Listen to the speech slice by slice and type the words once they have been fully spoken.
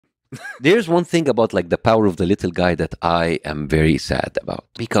There's one thing about like the power of the little guy that I am very sad about,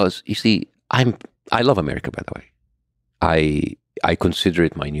 because you see, I love America, by the way. I consider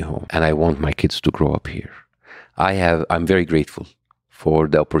it my new home, and I want my kids to grow up here. I'm very grateful for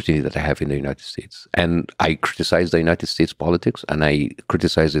the opportunity that I have in the United States. And I criticize the United States politics, and I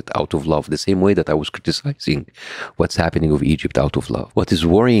criticize it out of love, the same way that I was criticizing what's happening with Egypt out of love. What is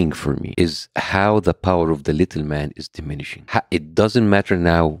worrying for me is how the power of the little man is diminishing. It doesn't matter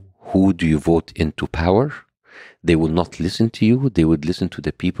now who do you vote into power. They will not listen to you. They would listen to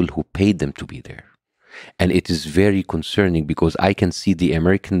the people who paid them to be there. And it is very concerning, because I can see the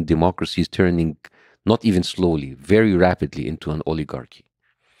American democracy is turning, not even slowly, very rapidly, into an oligarchy.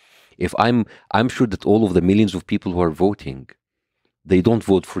 If I'm sure that all of the millions of people who are voting, they don't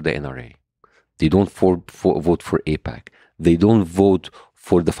vote for the NRA. They don't vote for APAC. They don't vote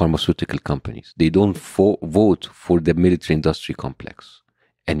for the pharmaceutical companies. They don't vote for the military industry complex.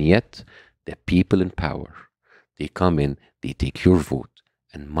 And yet, the people in power, they come in, they take your vote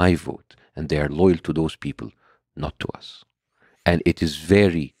and my vote, and they are loyal to those people, not to us. And it is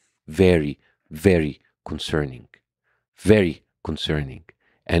very, very, very concerning. Very concerning.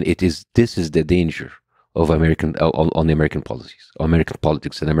 And this is the danger of American on American policies, American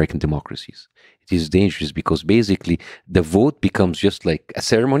politics and American democracies. It is dangerous because basically the vote becomes just like a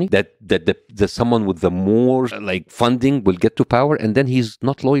ceremony that the someone with the more like funding will get to power, and then he's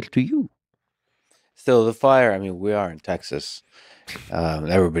not loyal to you. Still, the fire. I mean, we are in Texas.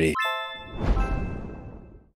 Everybody